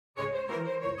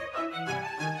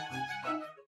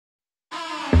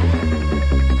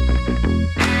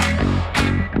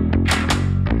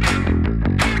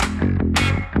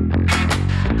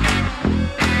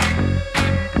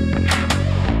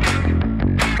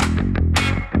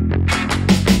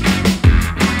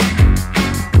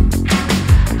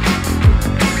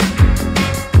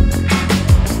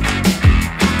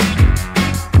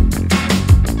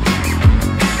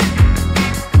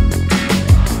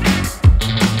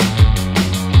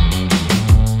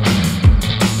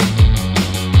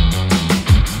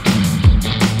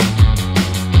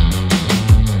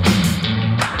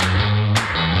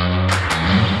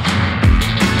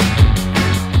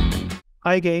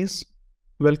Hi guys,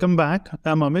 welcome back.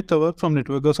 I'm Amit Tanwar from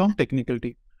Networkers on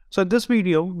Technicality. So in this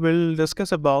video, we'll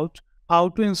discuss about how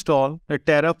to install a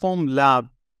Terraform lab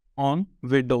on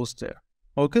Windows there.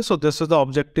 Okay, so this is the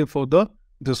objective for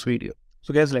this video.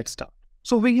 So guys, let's start.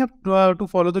 So we have to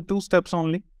follow the two steps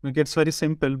only. Okay, it's very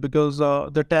simple because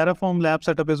the Terraform lab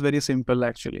setup is very simple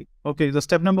actually. Okay, the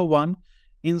step number one,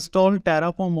 install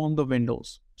Terraform on the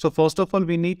Windows. So first of all,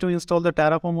 we need to install the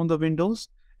Terraform on the Windows.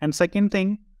 And second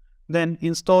thing, then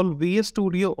install VS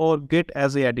Studio or Git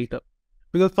as a editor.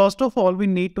 Because first of all, we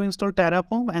need to install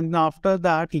Terraform, and after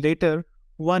that, later,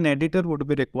 one editor would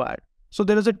be required. So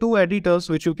there is a two editors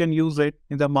which you can use it.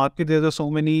 In the market, there are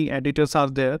so many editors are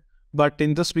there. But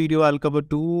in this video, I'll cover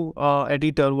two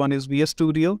editor. One is VS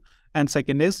Studio and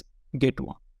second is Git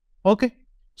one. Okay.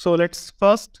 So let's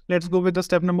go with the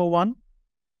step number one.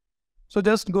 So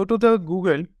just go to the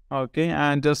Google, okay,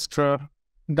 and just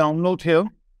download here.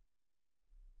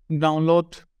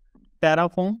 Download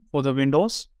Terraform for the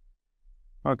Windows.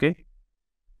 Okay,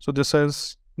 so this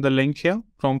is the link here.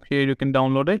 From here you can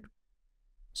download it.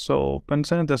 So open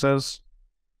it. This is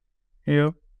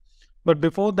here. But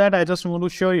before that, I just want to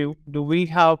show you, do we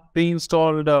have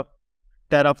pre-installed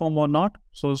Terraform or not?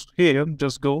 So here,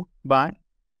 just go by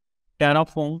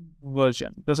Terraform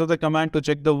version. This is the command to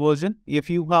check the version. If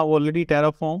you have already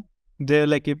Terraform, there,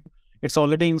 like if it's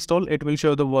already installed, it will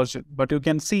show the version. But you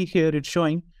can see here it's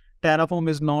showing Terraform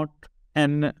is not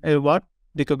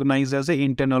recognized as an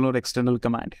internal or external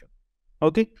command here.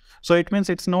 Okay, so it means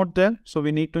it's not there. So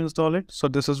we need to install it. So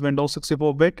this is Windows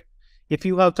 64-bit. If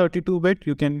you have 32-bit,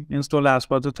 you can install as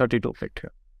per the 32-bit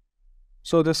here.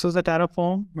 So this is the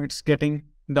Terraform. It's getting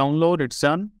download. It's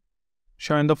done.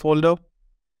 Show in the folder.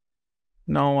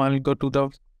 Now I'll go to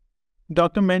the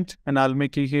document and I'll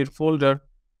make it here folder.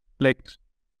 Like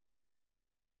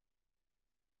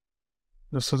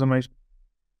this is my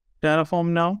Terraform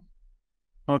now.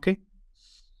 Okay.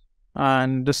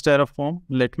 And this Terraform,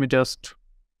 let me just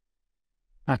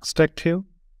extract here.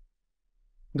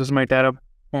 This is my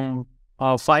Terraform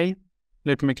file.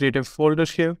 Let me create a folder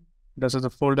here. This is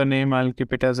the folder name. I'll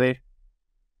keep it as a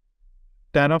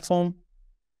Terraform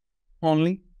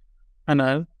only. And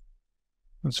I'll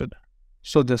insert that.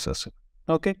 So this is it.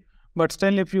 Okay. But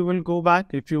still, if you will go back,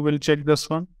 if you will check this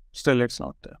one, still it's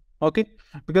not there. Okay,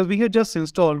 because we have just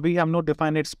installed, we have not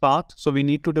defined its path. So we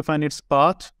need to define its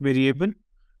path variable.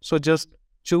 So just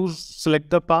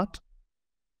select the path,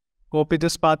 copy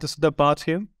this path, this is the path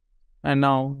here, and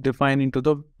now define into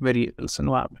the variables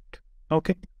environment.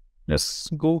 Okay, let's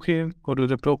go here, go to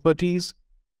the properties,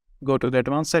 go to the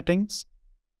advanced settings,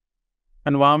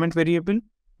 environment variable,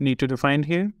 need to define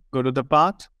here, go to the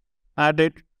path, add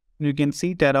it. You can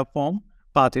see Terraform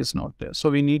path is not there.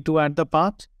 So we need to add the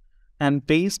path and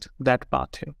paste that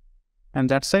path here. And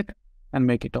that's it. And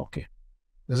make it okay.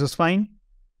 This is fine.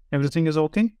 Everything is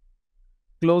okay.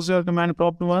 Close your command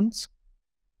prompt once.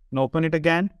 And open it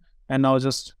again. And now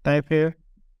just type here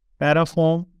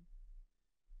Terraform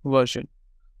version.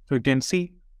 So you can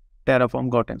see Terraform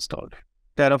got installed.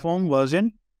 Terraform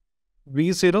version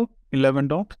v0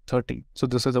 11.30. So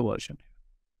this is the version.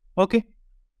 Okay.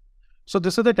 So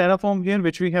this is the Terraform here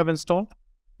which we have installed.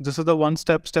 This is the one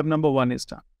step. Step number one is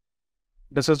done.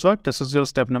 This is what? This is your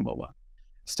step number one.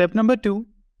 Step number two,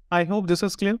 I hope this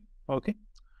is clear. Okay.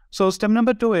 So step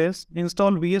number two is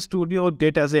install VS Studio or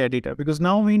Git as an editor, because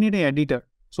now we need an editor.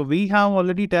 So we have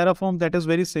already Terraform. That is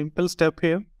very simple step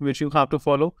here, which you have to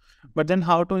follow. But then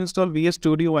how to install VS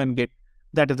Studio and Git?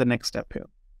 That is the next step here.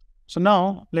 So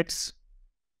now let's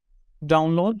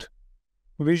download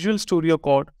Visual Studio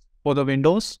Code for the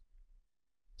Windows.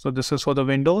 So this is for the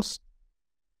Windows.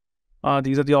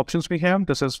 These are the options we have.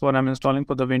 This is what I'm installing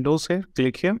for the Windows here.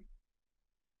 Click here.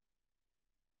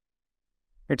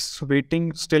 It's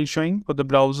waiting, still showing for the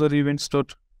browser events.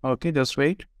 Okay, just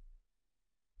wait.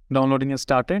 Downloading is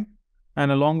started.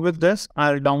 And along with this,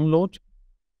 I'll download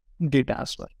Git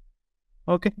as well.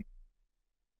 Okay.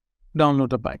 Download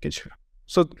the package here.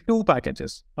 So two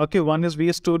packages. Okay, one is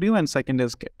VS Studio and second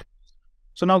is Git.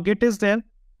 So now Git is there.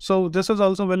 So this is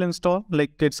also will install,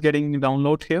 like it's getting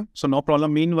download here. So no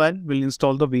problem. Meanwhile, we'll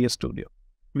install the VS Studio,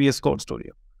 VS Code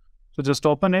Studio. So just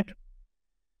open it.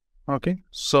 Okay.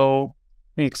 So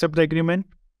we accept the agreement.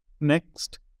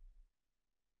 Next.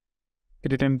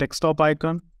 Create a desktop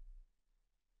icon.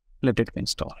 Let it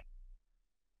install.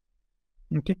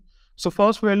 Okay. So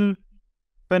first we'll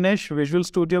finish Visual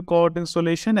Studio Code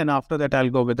installation, and after that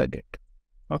I'll go with the Git.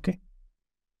 Okay.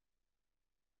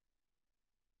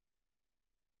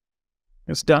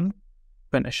 It's done.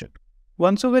 Finish it.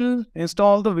 Once you will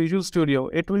install the Visual Studio,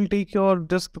 it will take your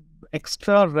disk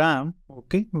extra RAM.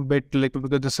 Okay, but like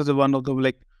because this is one of the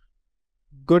like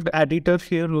good editor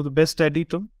here, or the best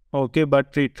editor. Okay,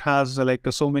 but it has like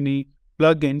so many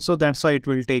plugins, so that's why it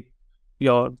will take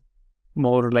your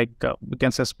more like we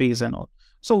can say space and all.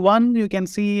 So one you can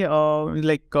see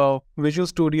Visual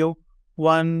Studio,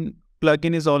 one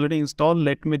plugin is already installed.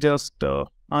 Let me just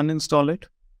uninstall it.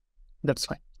 That's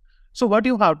fine. So what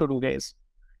you have to do, guys,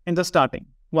 in the starting,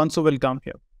 once you will come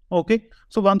here. Okay.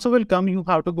 So once you will come, you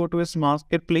have to go to its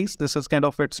marketplace. This is kind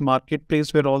of its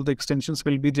marketplace where all the extensions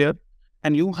will be there.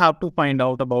 And you have to find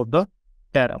out about the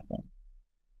Terraform.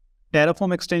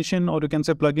 Terraform extension, or you can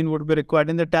say plugin, would be required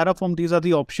in the Terraform. These are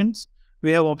the options.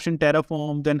 We have option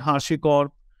Terraform, then HashiCorp,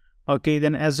 okay,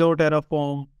 then Azure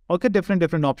Terraform, okay,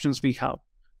 different options we have.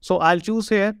 So I'll choose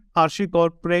here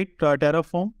HashiCorp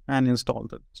Terraform and install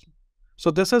this.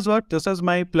 So this is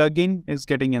my plugin is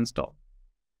getting installed.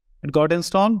 It got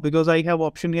installed because I have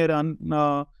option here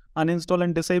uninstall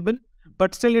and disable,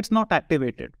 but still it's not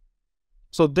activated.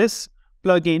 So this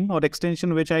plugin or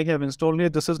extension which I have installed here,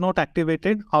 this is not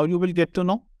activated. How you will get to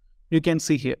know? You can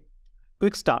see here.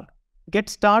 Quick start. Get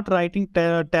start writing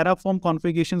Terraform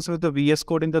configurations with the VS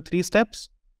Code in the 3 steps.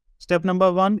 Step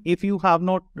number 1, if you have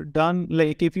not done,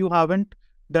 like if you haven't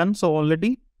done so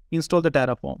already, install the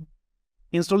Terraform.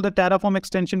 Install the Terraform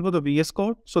extension for the VS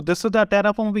Code. So this is the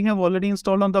Terraform we have already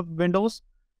installed on the Windows.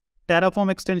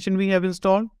 Terraform extension we have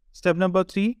installed. Step number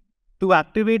 3, to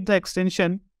activate the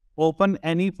extension, open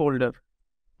any folder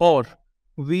or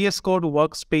VS Code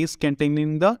workspace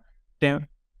containing the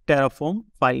Terraform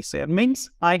files here. Means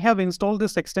I have installed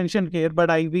this extension here, but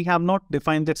we have not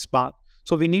defined its path.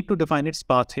 So we need to define its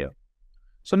path here.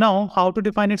 So now how to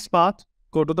define its path?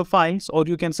 Go to the files, or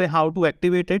you can say how to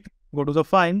activate it. Go to the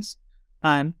files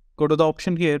and go to the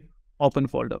option here, open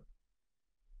folder.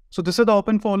 So this is the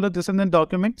open folder, this is the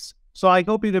documents. So I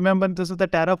hope you remember this is the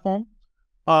Terraform.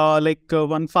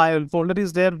 One file folder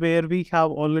is there where we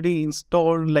have already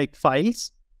installed like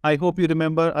files. I hope you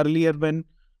remember earlier when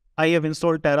I have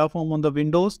installed Terraform on the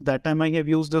Windows, that time I have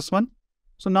used this one.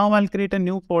 So now I'll create a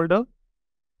new folder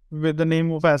with the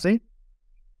name of as a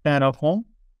Terraform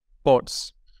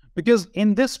codes. Because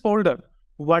in this folder,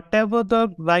 whatever the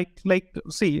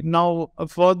see now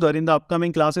further in the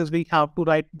upcoming classes, we have to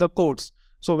write the codes.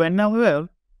 So whenever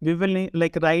we will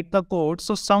like write the code,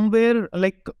 so somewhere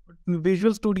like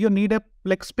Visual Studio need a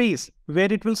like space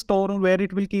where it will store or where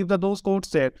it will keep those codes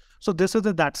there. So this is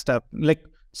that step, like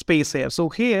space here. So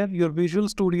here your Visual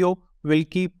Studio will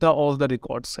keep all the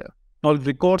records here. All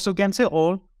records, you can say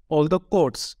all the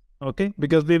codes. Okay,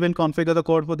 because we will configure the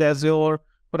code for the Azure,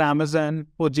 for Amazon,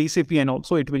 for GCP, and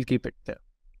also it will keep it there.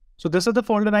 So this is the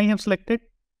folder I have selected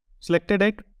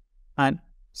it and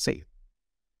save.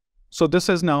 So this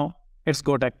is now it's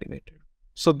got activated.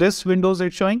 So this Windows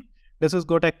is showing this is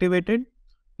got activated.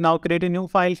 Now create a new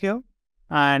file here,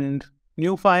 and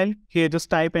new file here, just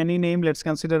type any name. Let's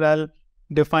consider I'll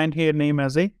define here name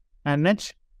as a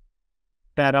NH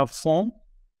Terraform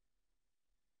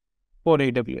for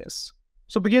AWS.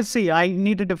 So because see, I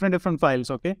need a different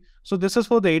files. Okay, so this is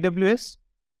for the AWS.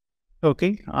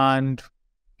 Okay, and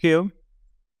here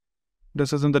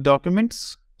this is in the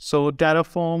documents. So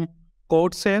Terraform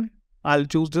codes here. I'll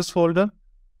choose this folder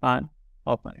and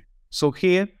open it. So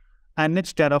here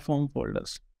NH Terraform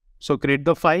folders. So create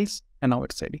the files and now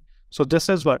it's ready. So this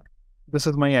is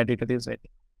my editor is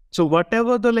ready. So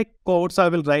whatever the like codes I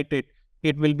will write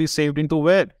it will be saved into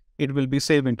where? It will be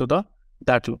saved into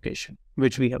that location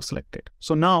which we have selected.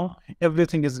 So now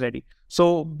everything is ready.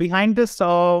 So behind this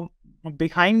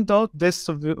this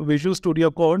Visual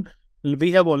Studio code,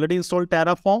 we have already installed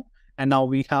Terraform, and now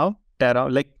we have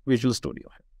Visual Studio.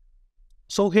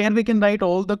 So here we can write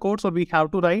all the codes, or we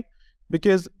have to write,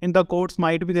 because in the codes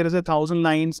might be there is 1,000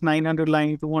 lines, 900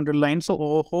 lines, 200 lines. So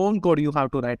whole code you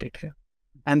have to write it here,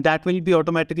 and that will be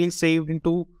automatically saved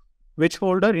into which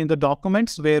folder? In the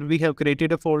documents, where we have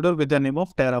created a folder with the name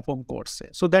of Terraform codes.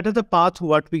 So that is the path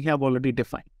what we have already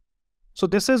defined. So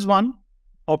this is one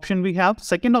option we have.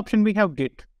 Second option we have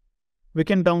Git. We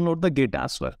can download the Git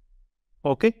as well.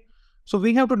 Okay. So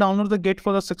we have to download the Git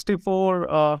for the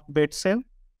 64-bit save.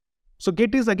 So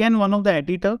Git is again one of the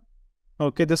editor.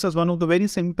 Okay. This is one of the very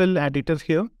simple editors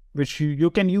here, which you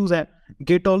can use at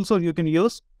Git also. You can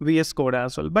use VS Code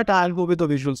as well, but I'll go with the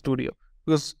Visual Studio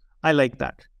because I like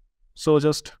that. So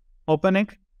just open it.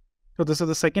 So this is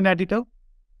the second editor.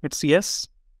 It's yes.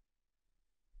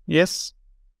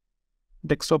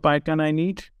 Desktop icon I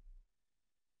need.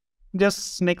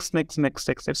 Just next.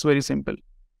 It's very simple.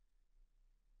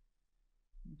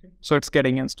 Okay. So it's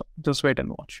getting installed. Just wait and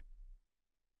watch.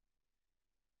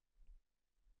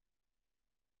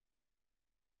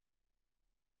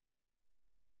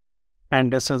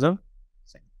 And this is a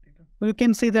You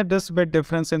can see that there's a bit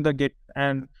difference in the Git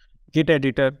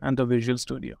editor and the Visual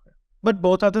Studio, but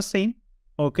both are the same.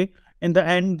 Okay, in the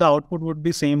end, the output would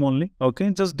be same only. Okay,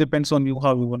 it just depends on you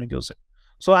how you want to use it.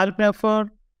 So I'll prefer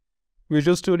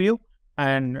Visual Studio,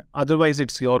 and otherwise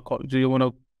it's your call. Do you want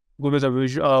to go with a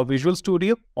Visual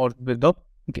Studio or with the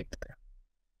Git there?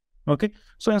 Okay,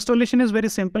 so installation is very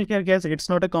simple here, guys. It's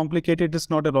not a complicated,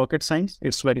 it's not a rocket science.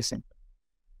 It's very simple.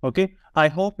 Okay, I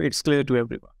hope it's clear to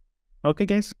everyone. Okay,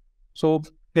 guys. So,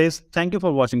 guys, thank you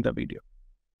for watching the video.